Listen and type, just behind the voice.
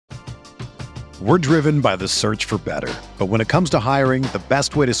We're driven by the search for better. But when it comes to hiring, the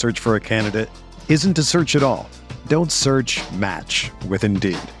best way to search for a candidate isn't to search at all. Don't search, match with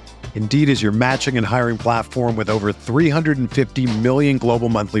Indeed. Indeed is your matching and hiring platform with over 350 million global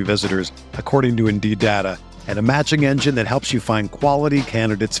monthly visitors, according to Indeed data, and a matching engine that helps you find quality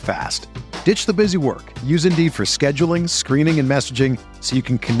candidates fast. Ditch the busy work. Use Indeed for scheduling, screening, and messaging so you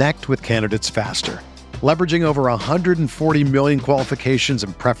can connect with candidates faster. Leveraging over 140 million qualifications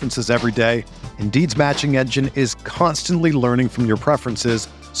and preferences every day, Indeed's matching engine is constantly learning from your preferences,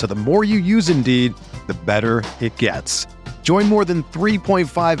 so the more you use Indeed, the better it gets. Join more than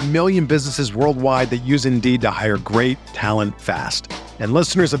 3.5 million businesses worldwide that use Indeed to hire great talent fast. And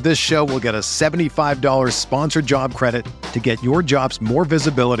listeners of this show will get a $75 sponsored job credit to get your jobs more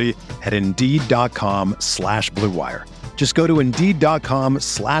visibility at Indeed.com/Blue Wire. Just go to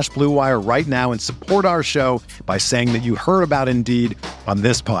Indeed.com/Blue Wire right now and support our show by saying that you heard about Indeed on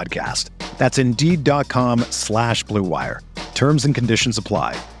this podcast. That's Indeed.com/Blue Wire. Terms and conditions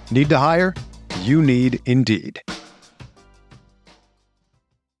apply. Need to hire? You need Indeed.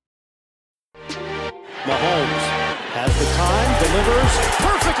 Mahomes has the time, delivers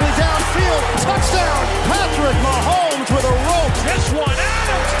perfectly downfield, touchdown, Patrick Mahomes with a rope. This one,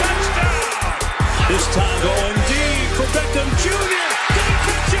 Adams, touchdown. This time going deep for Beckham Jr. Did he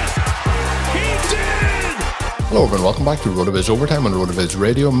catch it? He did! Hello everyone, welcome back to RotoViz Overtime on RotoViz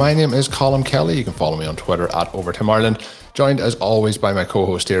Radio. My name is Colin Kelly. You can follow me on Twitter at Overtime Ireland. Joined as always by my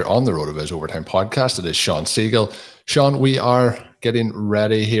co-host here on the RotoViz Overtime podcast. It is Sean Siegel. Sean, we are getting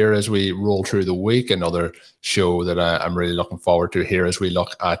ready here as we roll through the week. Another show that I'm really looking forward to here as we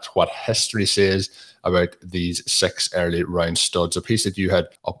look at what history says about these 6 early round studs. A piece that you had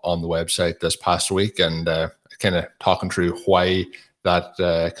up on the website this past week and kind of talking through why that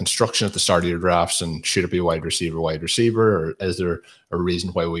construction at the start of your drafts, and should it be wide receiver, or is there a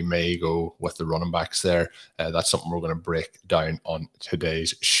reason why we may go with the running backs there? That's something we're going to break down on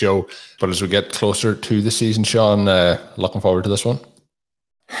today's show. But as we get closer to the season, Sean, looking forward to this one?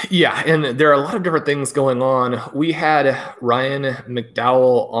 Yeah, and there are a lot of different things going on. We had Ryan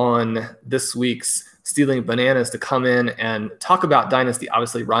McDowell on this week's Stealing Bananas to come in and talk about Dynasty.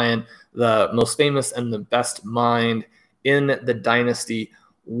 Obviously, Ryan, the most famous and the best mind in the Dynasty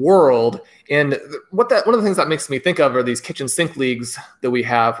world. And one of the things that makes me think of are these kitchen sink leagues that we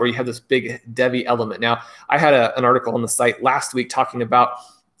have where you have this big Debbie element. Now, I had an article on the site last week talking about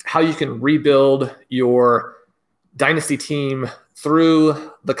how you can rebuild your Dynasty team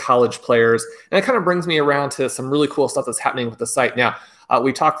through the college players. And it kind of brings me around to some really cool stuff that's happening with the site. Now,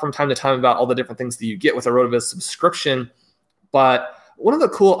 we talk from time to time about all the different things that you get with a RotoViz subscription, but one of the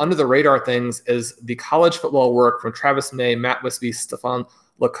cool under-the-radar things is the college football work from Travis May, Matt Wisby, Stefan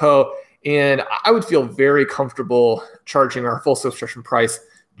Leco, and I would feel very comfortable charging our full subscription price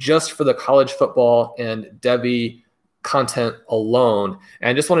just for the college football and Debbie content alone. And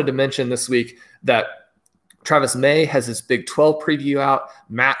I just wanted to mention this week that Travis May has his Big 12 preview out.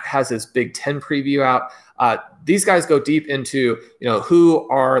 Matt has his Big 10 preview out. These guys go deep into, who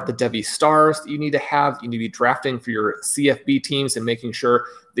are the Debbie stars that you need to have. You need to be drafting for your CFB teams and making sure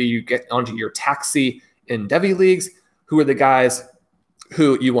that you get onto your taxi in Debbie leagues. Who are the guys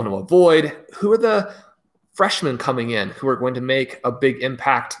who you want to avoid? Who are the freshmen coming in who are going to make a big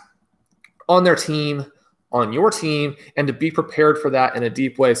impact on their team, on your team, and to be prepared for that in a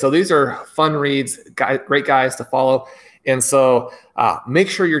deep way. So these are fun reads, great guys to follow. And so make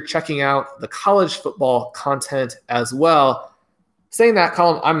sure you're checking out the college football content as well. Saying that,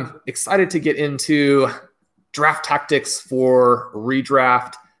 Colin, I'm excited to get into draft tactics for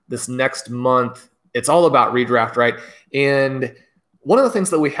redraft this next month. It's all about redraft, right? And one of the things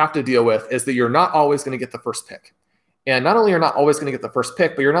that we have to deal with is that you're not always going to get the first pick. And not only you're not always going to get the first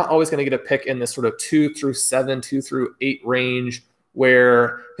pick, but you're not always going to get a pick in this sort of 2 through 7, 2 through 8 range,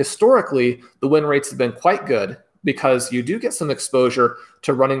 where historically the win rates have been quite good, because you do get some exposure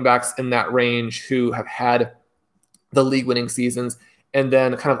to running backs in that range who have had the league winning seasons. And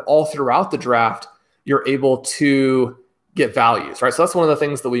then kind of all throughout the draft, you're able to get values, right? So that's one of the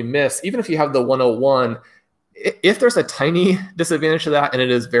things that we miss. Even if you have the 101, if there's a tiny disadvantage to that, and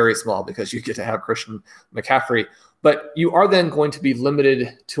it is very small because you get to have Christian McCaffrey, but you are then going to be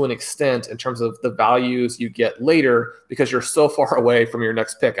limited to an extent in terms of the values you get later because you're so far away from your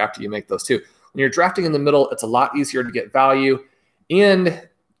next pick after you make those two. When you're drafting in the middle, it's a lot easier to get value, and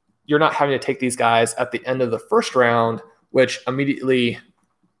you're not having to take these guys at the end of the first round, which immediately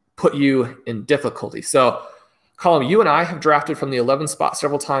put you in difficulty. So, Colin, you and I have drafted from the 11 spot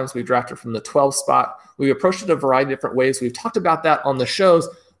several times. We've drafted from the 12 spot. We've approached it a variety of different ways. We've talked about that on the shows,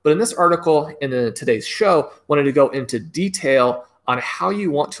 but in this article and in today's show, wanted to go into detail on how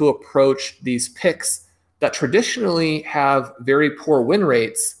you want to approach these picks that traditionally have very poor win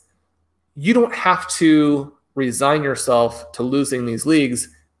rates. You don't have to resign yourself to losing these leagues,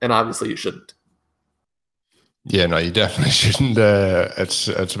 and obviously you shouldn't. Yeah, no, you definitely shouldn't. It's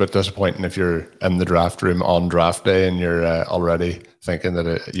a bit disappointing if you're in the draft room on draft day and you're already thinking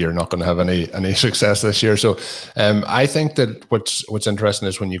that you're not going to have any success this year. So I think that what's interesting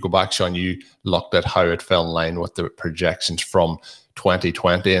is when you go back, Sean, you looked at how it fell in line with the projections from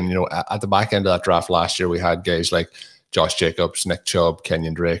 2020. And, at the back end of that draft last year, we had guys like Josh Jacobs, Nick Chubb,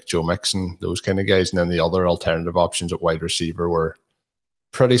 Kenyon Drake, Joe Mixon, those kind of guys. And then the other alternative options at wide receiver were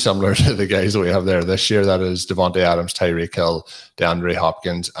pretty similar to the guys that we have there this year. That is Devontae Adams, Tyreek Hill, DeAndre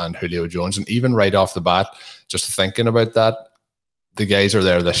Hopkins, and Julio Jones. And even right off the bat, just thinking about that, the guys are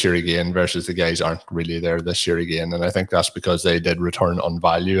there this year again versus the guys aren't really there this year again. And I think that's because they did return on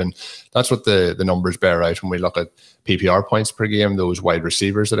value. And that's what the numbers bear out when we look at PPR points per game. Those wide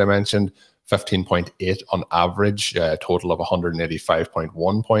receivers that I mentioned, 15.8 on average, a total of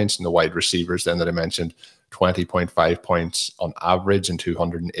 185.1 points. And the wide receivers then that I mentioned, 20.5 points on average and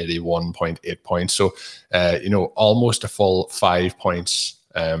 281.8 points. So, almost a full 5 points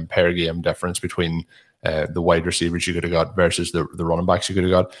per game difference between the wide receivers you could have got versus the running backs you could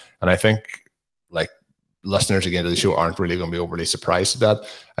have got. And I think, like, listeners again to the show aren't really going to be overly surprised at that.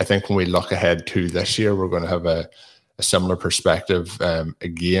 I think when we look ahead to this year, we're going to have a similar perspective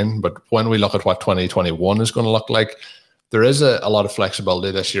again. But when we look at what 2021 is going to look like, there is a lot of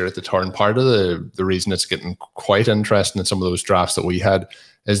flexibility this year at the turn. Part of the reason it's getting quite interesting in some of those drafts that we had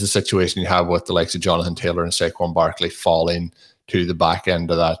is the situation you have with the likes of Jonathan Taylor and Saquon Barkley falling to the back end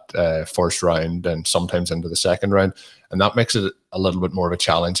of that first round and sometimes into the second round. And that makes it a little bit more of a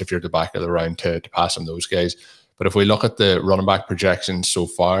challenge if you're at the back of the round to pass on those guys. But if we look at the running back projections so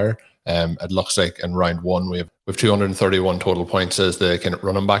far, it looks like in round one, we have 231 total points as the kind of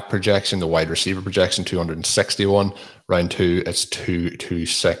running back projection, the wide receiver projection, 261. Round two, it's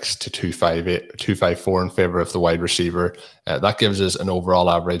 226 to 258, 254 in favor of the wide receiver. That gives us an overall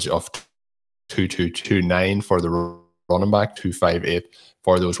average of 2229 for the running back, 258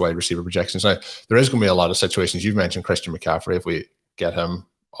 for those wide receiver projections. Now, there is going to be a lot of situations. You've mentioned Christian McCaffrey. If we get him,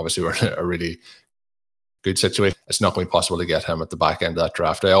 obviously we're in a really good situation. It's not going to be possible to get him at the back end of that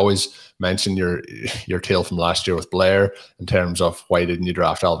draft. I always mention your tale from last year with Blair in terms of why didn't you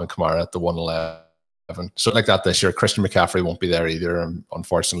draft Alvin Kamara at the 111. So like that this year, Christian McCaffrey won't be there either. I'm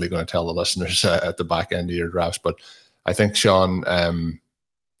unfortunately going to tell the listeners at the back end of your drafts. But I think, Sean,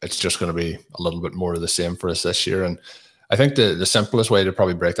 it's just going to be a little bit more of the same for us this year. And I think the simplest way to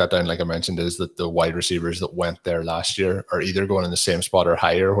probably break that down, like I mentioned, is that the wide receivers that went there last year are either going in the same spot or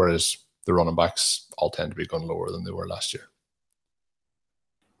higher, whereas the running backs all tend to be going lower than they were last year.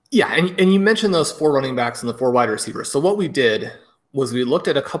 Yeah, and you mentioned those 4 running backs and the 4 wide receivers. So what we did was we looked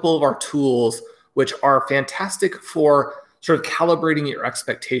at a couple of our tools, which are fantastic for sort of calibrating your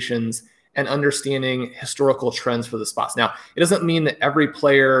expectations and understanding historical trends for the spots. Now, it doesn't mean that every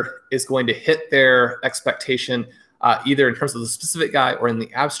player is going to hit their expectation either in terms of the specific guy or in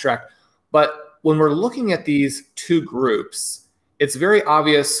the abstract. But when we're looking at these two groups, it's very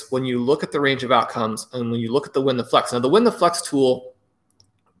obvious when you look at the range of outcomes and when you look at the win the flex. Now, the win the flex tool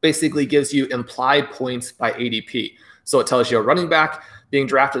basically gives you implied points by ADP. So it tells you a running back being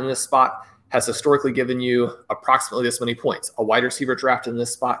drafted in this spot has historically given you approximately this many points. A wide receiver drafted in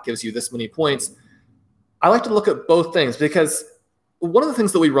this spot gives you this many points. I like to look at both things because one of the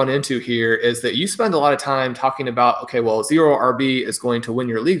things that we run into here is that you spend a lot of time talking about, okay, well, ZeroRB is going to win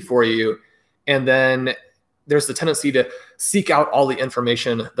your league for you. And then there's the tendency to seek out all the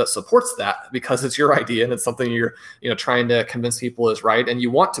information that supports that because it's your idea and it's something you're trying to convince people is right. And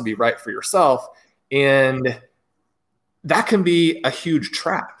you want to be right for yourself. And that can be a huge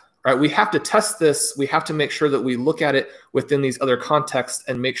trap. Right? We have to test this. We have to make sure that we look at it within these other contexts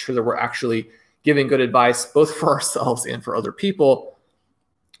and make sure that we're actually giving good advice, both for ourselves and for other people.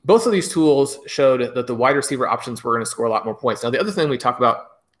 Both of these tools showed that the wide receiver options were going to score a lot more points. Now, the other thing we talk about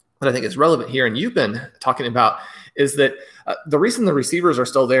that I think is relevant here, and you've been talking about, is that the reason the receivers are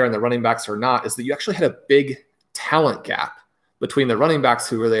still there and the running backs are not is that you actually had a big talent gap between the running backs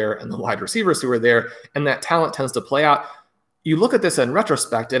who were there and the wide receivers who were there, and that talent tends to play out. You look at this in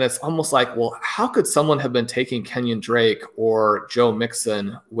retrospect, and it's almost like, well, how could someone have been taking Kenyon Drake or Joe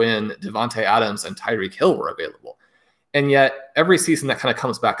Mixon when Devontae Adams and Tyreek Hill were available? And yet every season that kind of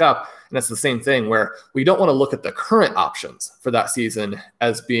comes back up, and it's the same thing where we don't want to look at the current options for that season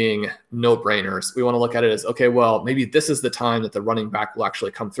as being no-brainers. We want to look at it as, okay, well, maybe this is the time that the running back will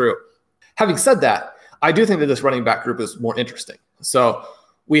actually come through. Having said that, I do think that this running back group is more interesting. So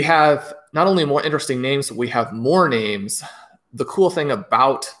we have not only more interesting names, but we have more names the cool thing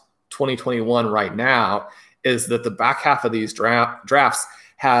about 2021 right now is that the back half of these drafts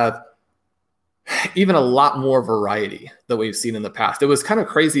have even a lot more variety than we've seen in the past. It was kind of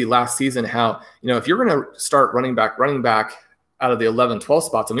crazy last season how, if you're going to start running back out of the 11, 12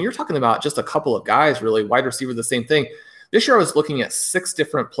 spots, I mean, you're talking about just a couple of guys, really. Wide receiver, the same thing. This year I was looking at 6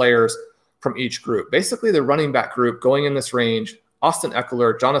 different players from each group. Basically, the running back group going in this range: Austin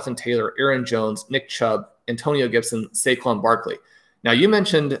Eckler, Jonathan Taylor, Aaron Jones, Nick Chubb, Antonio Gibson, Saquon Barkley. Now, you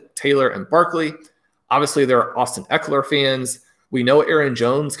mentioned Taylor and Barkley. Obviously, they're Austin Eckler fans. We know Aaron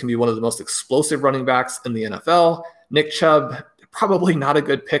Jones can be one of the most explosive running backs in the NFL. Nick Chubb, probably not a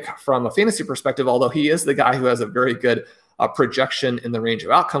good pick from a fantasy perspective, although he is the guy who has a very good projection in the range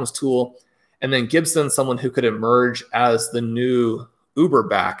of outcomes tool. And then Gibson, someone who could emerge as the new Uber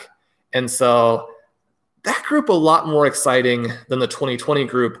back. And so that group a lot more exciting than the 2020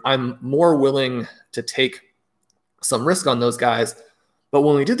 group. I'm more willing to take some risk on those guys. But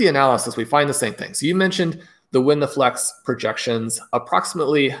when we did the analysis, we find the same thing. So you mentioned the win the flex projections,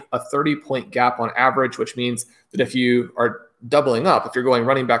 approximately a 30-point gap on average, which means that if you are doubling up, if you're going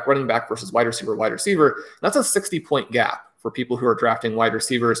running back versus wide receiver, that's a 60-point gap for people who are drafting wide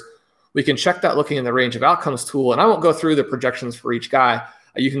receivers. We can check that looking in the range of outcomes tool, and I won't go through the projections for each guy.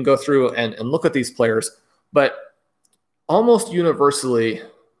 You can go through and look at these players, but almost universally,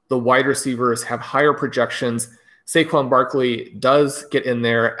 the wide receivers have higher projections. Saquon Barkley does get in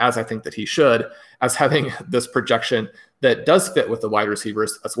there, as I think that he should, as having this projection that does fit with the wide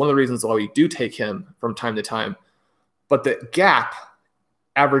receivers. That's one of the reasons why we do take him from time to time. But the gap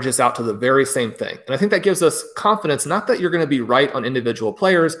averages out to the very same thing. And I think that gives us confidence, not that you're going to be right on individual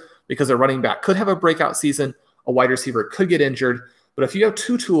players, because a running back could have a breakout season, a wide receiver could get injured. But if you have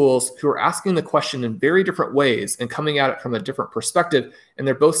 2 tools who are asking the question in very different ways and coming at it from a different perspective, and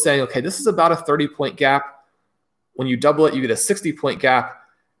they're both saying, okay, this is about a 30-point gap. When you double it, you get a 60-point gap.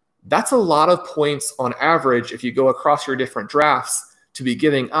 That's a lot of points on average if you go across your different drafts to be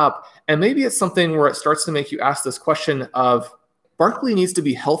giving up. And maybe it's something where it starts to make you ask this question of, Barkley needs to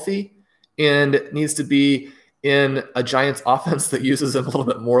be healthy and needs to be in a Giants offense that uses him a little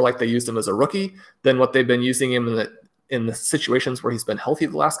bit more like they used him as a rookie than what they've been using him in the situations where he's been healthy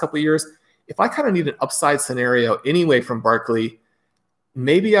the last couple of years. If I kind of need an upside scenario anyway from Barkley,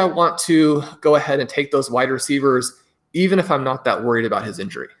 maybe I want to go ahead and take those wide receivers, even if I'm not that worried about his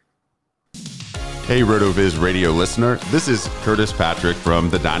injury. Hey, RotoViz radio listener, this is Curtis Patrick from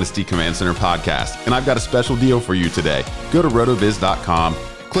the Dynasty Command Center podcast, and I've got a special deal for you today. Go to RotoViz.com,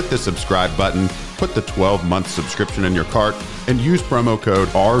 click the subscribe button, put the 12-month subscription in your cart, and use promo code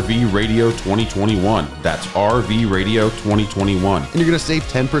RVRadio2021. That's RVRadio2021, and you're going to save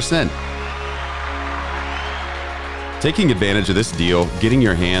 10%. Taking advantage of this deal, getting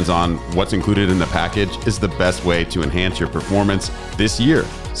your hands on what's included in the package is the best way to enhance your performance this year.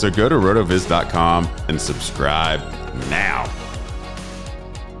 So go to RotoViz.com and subscribe now.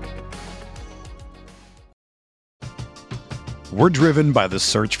 We're driven by the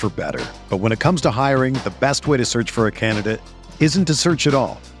search for better. But when it comes to hiring, the best way to search for a candidate isn't to search at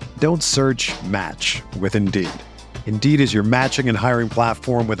all. Don't search, match with Indeed. Indeed is your matching and hiring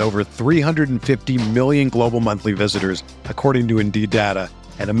platform with over 350 million global monthly visitors, according to Indeed data,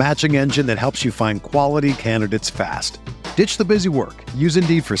 and a matching engine that helps you find quality candidates fast. Ditch the busy work. Use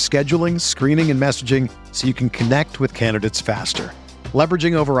Indeed for scheduling, screening, and messaging so you can connect with candidates faster.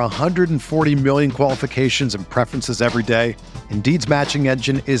 Leveraging over 140 million qualifications and preferences every day, Indeed's matching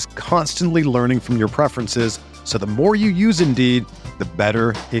engine is constantly learning from your preferences, so the more you use Indeed, the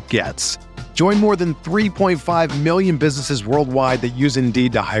better it gets. Join more than 3.5 million businesses worldwide that use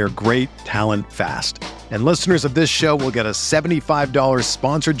Indeed to hire great talent fast. And listeners of this show will get a $75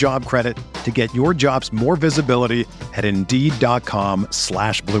 sponsored job credit to get your jobs more visibility at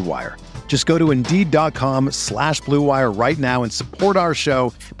Indeed.com/Blue Wire. Just go to Indeed.com/Blue Wire right now and support our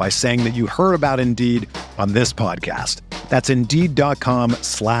show by saying that you heard about Indeed on this podcast. That's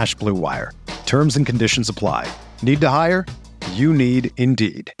Indeed.com/Blue Wire. Terms and conditions apply. Need to hire? You need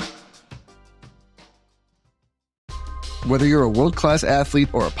Indeed. Whether you're a world-class athlete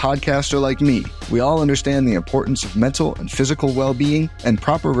or a podcaster like me, we all understand the importance of mental and physical well-being and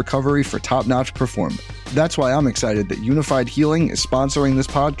proper recovery for top-notch performance. That's why I'm excited that Unified Healing is sponsoring this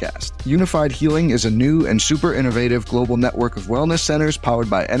podcast. Unified Healing is a new and super innovative global network of wellness centers powered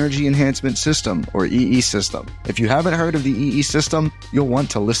by Energy Enhancement System, or EE System. If you haven't heard of the EE System, you'll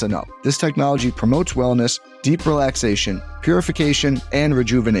want to listen up. This technology promotes wellness, deep relaxation, purification, and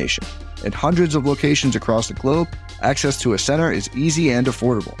rejuvenation. In hundreds of locations across the globe, access to a center is easy and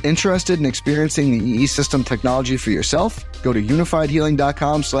affordable. Interested in experiencing the EE System technology for yourself? Go to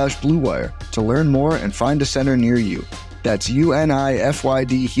unifiedhealing.com/Blue Wire to learn more and find a center near you. That's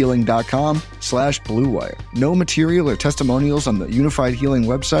unifydhealing.com/Blue Wire. No material or testimonials on the Unified Healing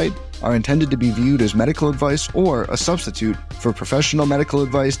website are intended to be viewed as medical advice or a substitute for professional medical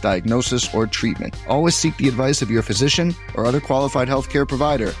advice, diagnosis, or treatment. Always seek the advice of your physician or other qualified healthcare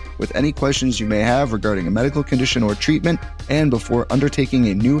provider with any questions you may have regarding a medical condition or treatment and before undertaking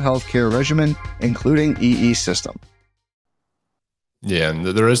a new healthcare regimen, including EE system. Yeah, and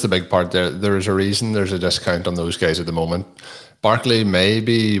there is the big part there. There is a reason there's a discount on those guys at the moment. Barkley may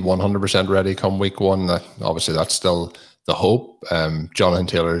be 100% ready come week one. Obviously, that's still the hope. Jonathan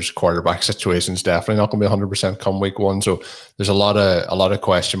Taylor's quarterback situation is definitely not going to be 100% come week one. So there's a lot of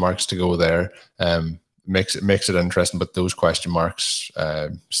question marks to go there. Makes it interesting, but those question marks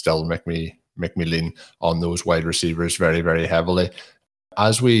still make me lean on those wide receivers very, very heavily.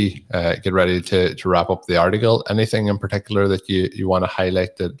 As we get ready to wrap up the article, anything in particular that you want to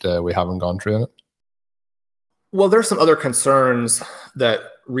highlight that we haven't gone through in it? Well, there's some other concerns that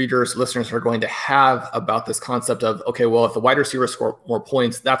readers, listeners are going to have about this concept of, okay, well, if the wide receivers score more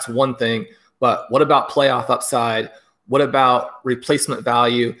points, that's one thing. But what about playoff upside? What about replacement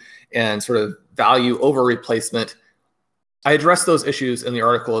value and sort of value over replacement? I address those issues in the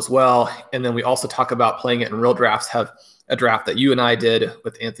article as well. And then we also talk about playing it in real drafts, have a draft that you and I did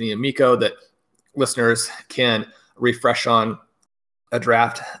with Anthony and Miko that listeners can refresh on, a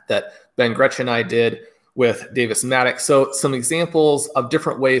draft that Ben Gretchen and I did with Davis Maddox. So some examples of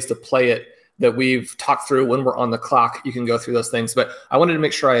different ways to play it that we've talked through when we're on the clock. You can go through those things, but I wanted to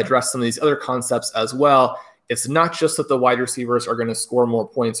make sure I address some of these other concepts as well. It's not just that the wide receivers are going to score more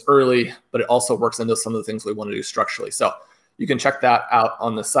points early, but it also works into some of the things we want to do structurally. So you can check that out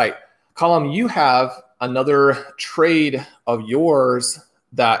on the site. Colm, you have another trade of yours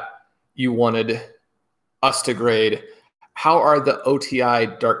that you wanted us to grade. How are the OTI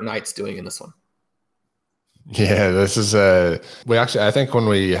Dark Knights doing in this one? Yeah, this is I think when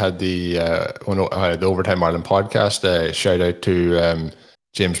we had the Overtime Ireland podcast, shout out to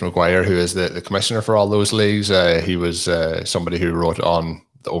James McGuire, who is the commissioner for all those leagues. He was somebody who wrote on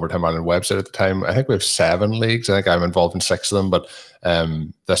the Overtime Ireland website at the time. I think we have 7 leagues. I think I'm involved in 6 of them, but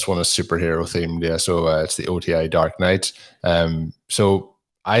this one is superhero themed. Yeah, so it's the OTI Dark Knights. So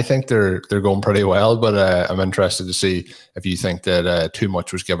I think they're going pretty well, but I'm interested to see if you think that too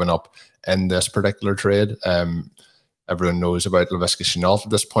much was given up in this particular trade. Everyone knows about Laviska Shenault at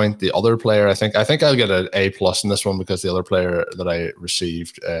this point. The other player, I think I'll get an A+ in this one because the other player that I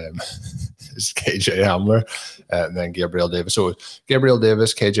received is KJ Hamler and then Gabriel Davis. So Gabriel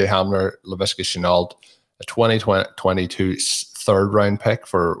Davis, KJ Hamler, Laviska Shenault, a 2022 third round pick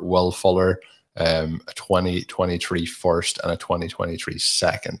for Will Fuller, a 2023 first and a 2023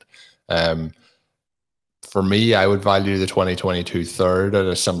 second. For me, I would value the 2022 third at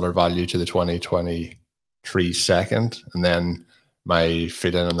a similar value to the 2023 second. And then my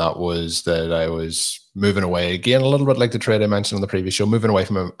feeling on that was that I was moving away, again, a little bit like the trade I mentioned on the previous show, moving away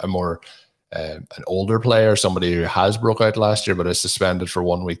from a more an older player, somebody who has broke out last year but is suspended for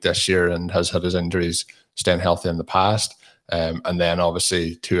 1 week this year and has had his injuries, staying healthy in the past. And then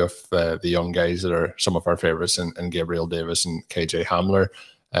obviously 2 of the young guys that are some of our favorites in Gabriel Davis and KJ Hamler.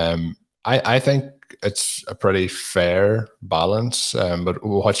 I think it's a pretty fair balance, but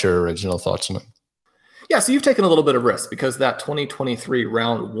what's your original thoughts on it? Yeah, so you've taken a little bit of risk because that 2023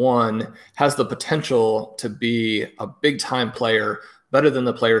 round 1 has the potential to be a big-time player, better than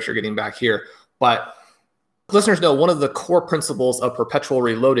the players you're getting back here. But listeners know one of the core principles of perpetual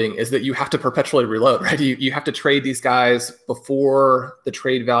reloading is that you have to perpetually reload, right? You have to trade these guys before the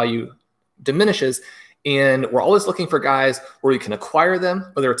trade value diminishes. And we're always looking for guys where you can acquire them,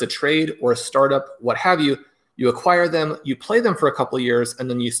 whether it's a trade or a startup, what have you. You acquire them, you play them for a couple of years, and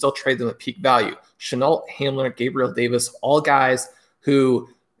then you still trade them at peak value. Shenault, Hamler, Gabriel Davis, all guys who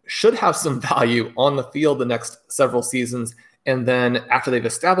should have some value on the field the next several seasons. And then after they've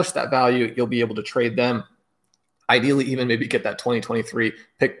established that value, you'll be able to trade them. Ideally, even maybe get that 2023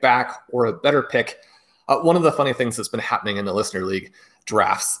 pick back or a better pick. One of the funny things that's been happening in the Listener League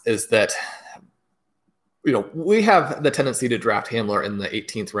drafts is that we have the tendency to draft Hamler in the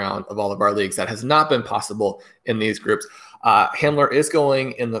 18th round of all of our leagues. That has not been possible in these groups. Hamler is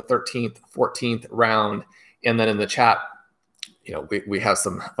going in the 13th, 14th round. And then in the chat, we have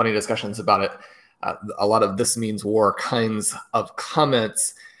some funny discussions about it. A lot of this means war kinds of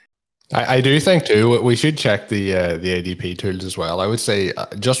comments. I do think too, we should check the ADP tools as well. I would say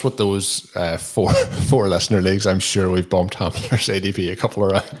just with those four listener leagues, I'm sure we've bumped Hamler's ADP a couple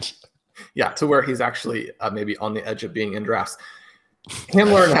of rounds. Yeah, to where he's actually maybe on the edge of being in drafts.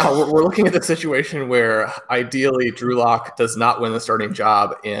 Hamler now, we're looking at the situation where ideally Drew Lock does not win the starting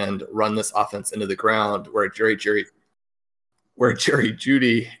job and run this offense into the ground, where Jerry where Jerry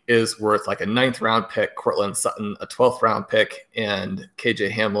Jeudy is worth like a 9th round pick, Cortland Sutton a 12th round pick, and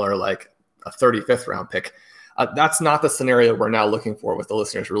KJ Hamler like a 35th round pick. That's not the scenario we're now looking for, with the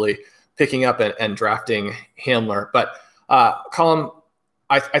listeners really picking up and drafting Hamler. But Colin,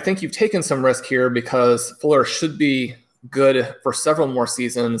 I think you've taken some risk here, because Fuller should be good for several more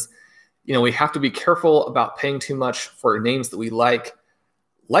seasons. You know, we have to be careful about paying too much for names that we like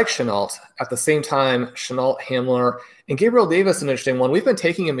Shenault. At the same time, Shenault, Hamler, and Gabriel Davis, an interesting one. We've been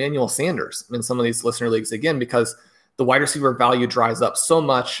taking Emmanuel Sanders in some of these listener leagues, again, because the wide receiver value dries up so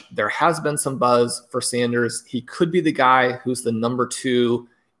much. There has been some buzz for Sanders. He could be the guy who's the number 2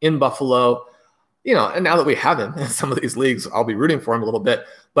 in Buffalo. You know, and now that we have him in some of these leagues, I'll be rooting for him a little bit.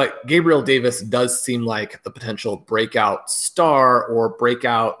 But Gabriel Davis does seem like the potential breakout star or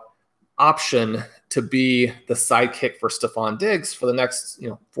breakout option to be the sidekick for Stephon Diggs for the next,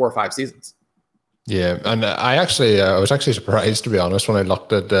 4 or 5 seasons. Yeah, and I was actually surprised, to be honest, when I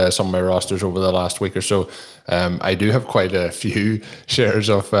looked at some of my rosters over the last week or so. I do have quite a few shares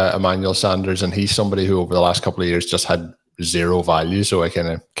of Emmanuel Sanders, and he's somebody who over the last couple of years just had zero value, so I kind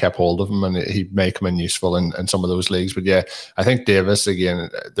of kept hold of him, and he may come in useful in some of those leagues. But yeah, I think Davis, again,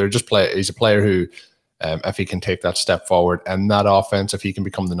 he's a player who, if he can take that step forward in that offense, if he can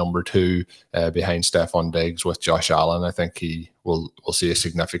become the number 2 behind Stephon Diggs with Josh Allen, I think he will see a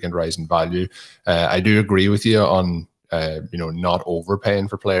significant rise in value. I do agree with you on not overpaying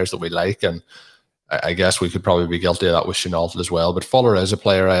for players that we like, and I guess we could probably be guilty of that with Shenault as well. But Fuller is a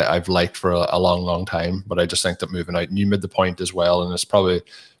player I've liked for a long, long time. But I just think that moving out, and you made the point as well, and it's probably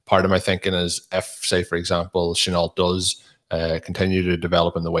part of my thinking is, if, say, for example, Shenault does continue to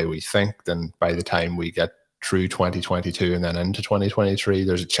develop in the way we think, then by the time we get through 2022 and then into 2023,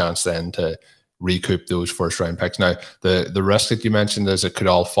 there's a chance then to recoup those first-round picks. Now, the risk that you mentioned is it could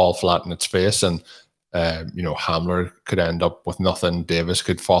all fall flat in its face, and Hamler could end up with nothing, Davis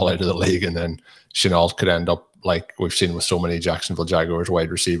could fall out of the league, and then Shenault could end up like we've seen with so many Jacksonville Jaguars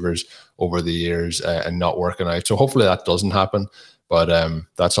wide receivers over the years and not working out. So hopefully that doesn't happen, but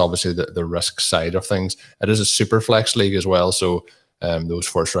that's obviously the risk side of things. It is a super flex league as well, so those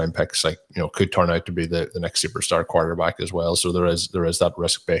first round picks could turn out to be the next superstar quarterback as well. So there is that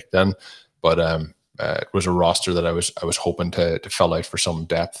risk baked in, but it was a roster that I was hoping to fill out for some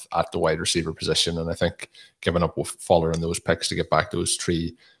depth at the wide receiver position, and I think giving up with Fuller and those picks to get back those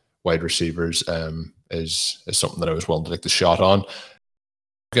 3 wide receivers is something that I was willing to take the shot on.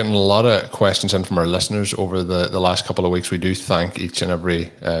 Getting a lot of questions in from our listeners over the last couple of weeks. We do thank each and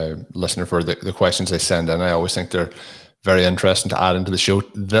every listener for the questions they send in. I always think they're very interesting to add into the show.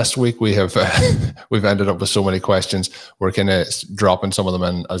 This week we have we've ended up with so many questions. We're kind of dropping some of them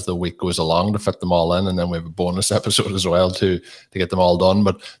in as the week goes along to fit them all in, and then we have a bonus episode as well to get them all done.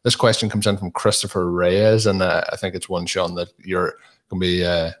 But this question comes in from Christopher Reyes, and I think it's one, Sean, that you're going to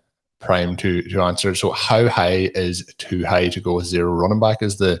be primed to answer. So how high is too high to go with 0 running back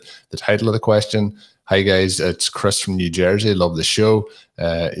is the title of the question. Hi guys, it's Chris from New Jersey. Love the show.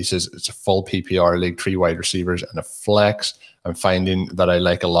 He says it's a full PPR league, 3 wide receivers and a flex. I'm finding that I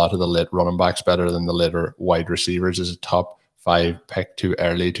like a lot of the late running backs better than the later wide receivers. As a top 5 pick too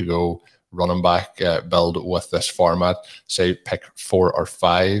early to go running back build with this format. Say pick 4 or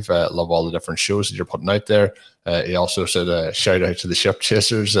 5. Love all the different shows that you're putting out there. He also said shout out to the ship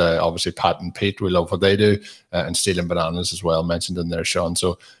chasers, obviously Pat and Pete, we love what they do, and Stealing Bananas as well, mentioned in there, Sean.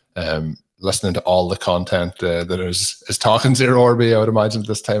 So listening to all the content that is talking ZeroRB, I would imagine, at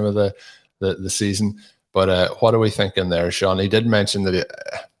this time of the season. But what are we thinking there, Sean? He did mention that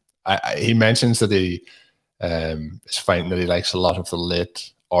he mentions that he is finding that he likes a lot of the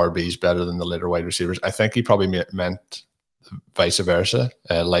late RBs better than the later wide receivers. I think he probably meant vice versa,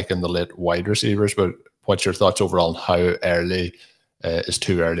 liking the late wide receivers. But what's your thoughts overall on how early is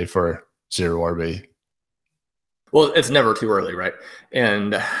too early for ZeroRB? Well, it's never too early, right?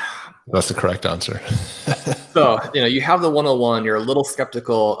 And that's the correct answer. So, you have the 101. You're a little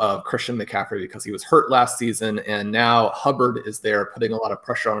skeptical of Christian McCaffrey because he was hurt last season, and now Hubbard is there putting a lot of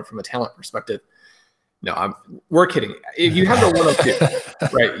pressure on him from a talent perspective. No, we're kidding. If you have the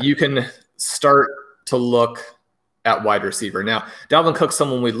 102, right, you can start to look at wide receiver. Now, Dalvin Cook's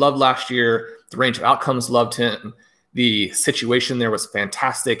someone we loved last year. The range of outcomes loved him. The situation there was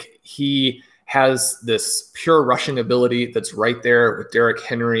fantastic. He has this pure rushing ability that's right there with Derrick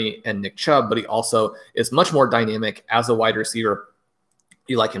Henry and Nick Chubb, but he also is much more dynamic as a wide receiver.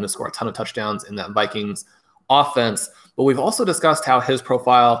 You like him to score a ton of touchdowns in that Vikings offense. But we've also discussed how his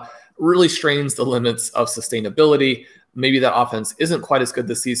profile really strains the limits of sustainability. Maybe that offense isn't quite as good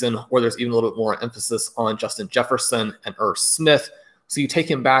this season, or there's even a little bit more emphasis on Justin Jefferson and Irv Smith. So you take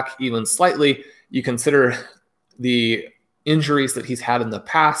him back even slightly. You consider the injuries that he's had in the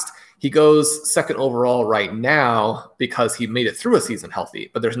past. He goes second overall right now because he made it through a season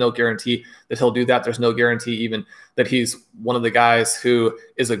healthy, but there's no guarantee that he'll do that. There's no guarantee even that he's one of the guys who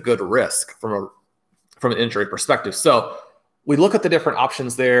is a good risk from an injury perspective. So we look at the different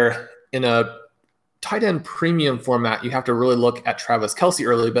options there. In a tight end premium format, you have to really look at Travis Kelce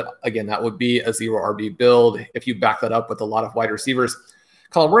early, but again, that would be a 0RB build if you back that up with a lot of wide receivers.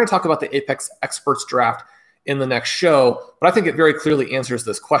 Colin, we're going to talk about the Apex Experts draft in the next show, but I think it very clearly answers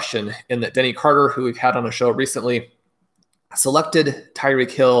this question in that Denny Carter, who we've had on a show recently, selected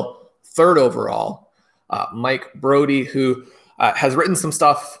Tyreek Hill 3rd overall. Mike Brody, who has written some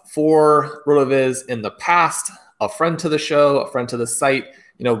stuff for RotoViz in the past, a friend to the show, a friend to the site,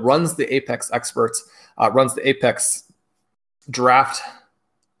 runs the Apex Experts, runs the Apex draft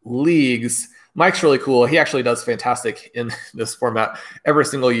leagues. Mike's really cool. He actually does fantastic in this format every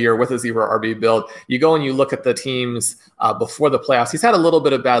single year with a 0RB build. You go and you look at the teams before the playoffs. He's had a little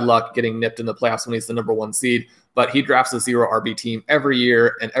bit of bad luck getting nipped in the playoffs when he's the number 1 seed, but he drafts a 0RB team every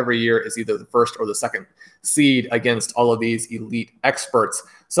year, and every year is either the 1st or the 2nd seed against all of these elite experts.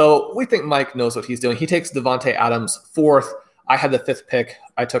 So we think Mike knows what he's doing. He takes Devontae Adams 4th. I had the 5th pick.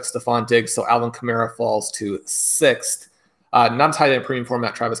 I took Stephon Diggs, so Alvin Kamara falls to 6th. Not a tight end premium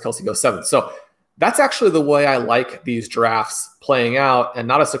format. Travis Kelce goes 7th. So that's actually the way I like these drafts playing out, and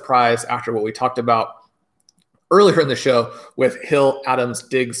not a surprise after what we talked about earlier in the show with Hill, Adams,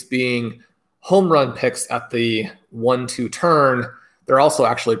 Diggs being home run picks at the 1-2 turn. They're also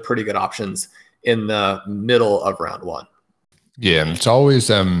actually pretty good options in the middle of round 1. Yeah, and it's always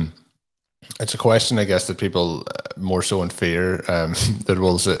it's a question, I guess, that people more so in fear that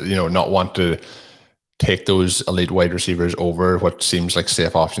will not want to take those elite wide receivers over what seems like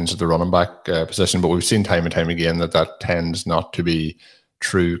safe options at the running back position. But we've seen time and time again that tends not to be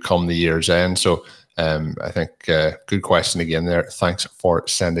true come the year's end. So I think good question again there. Thanks for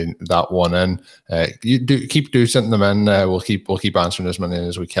sending that one in. You do sending them in. We'll keep answering as many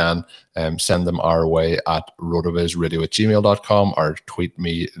as we can. Send them our way at rotovizradio@gmail.com or tweet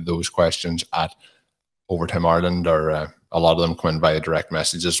me those questions at Overtime Ireland, or a lot of them come in via direct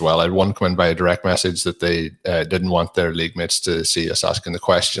message as well. I had one come in via direct message that they didn't want their league mates to see us asking the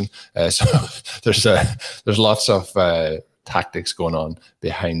question. So there's lots of tactics going on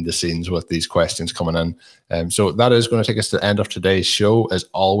behind the scenes with these questions coming in. So that is going to take us to the end of today's show. As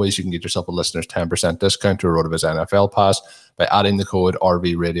always, you can get yourself a listener's 10% discount to a RotoViz NFL Pass by adding the code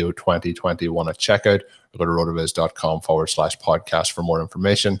RVRadio2021 at checkout, or go to rotoviz.com/podcast for more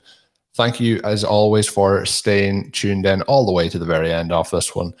information. Thank you, as always, for staying tuned in all the way to the very end of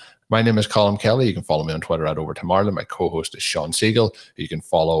this one. My name is Colin Kelly. You can follow me on Twitter at Overtime Ireland. My co-host is Sean Siegel, who you can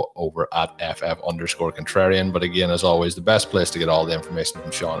follow over at FF_contrarian. But again, as always, the best place to get all the information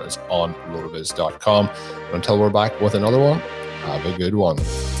from Sean is on rotoviz.com. But until we're back with another one, have a good one.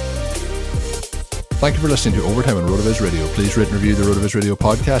 Thank you for listening to Overtime on RotoViz Radio. Please rate and review the RotoViz Radio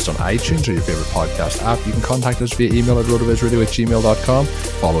podcast on iTunes or your favorite podcast app. You can contact us via email at rotovizradio@gmail.com.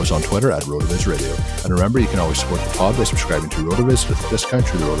 Follow us on Twitter at RotoViz Radio. And remember, you can always support the pod by subscribing to RotoViz with a discount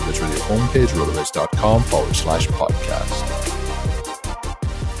through the RotoViz Radio homepage, rotoviz.com/podcast.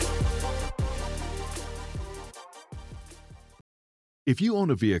 If you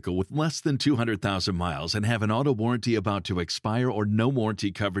own a vehicle with less than 200,000 miles and have an auto warranty about to expire or no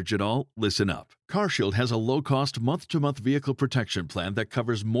warranty coverage at all, listen up. CarShield has a low-cost month-to-month vehicle protection plan that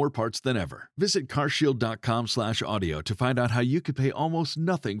covers more parts than ever. Visit carshield.com/audio to find out how you could pay almost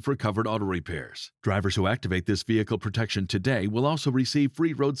nothing for covered auto repairs. Drivers who activate this vehicle protection today will also receive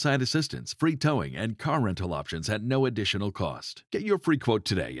free roadside assistance, free towing, and car rental options at no additional cost. Get your free quote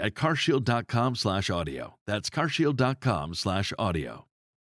today at carshield.com/audio. That's carshield.com/audio.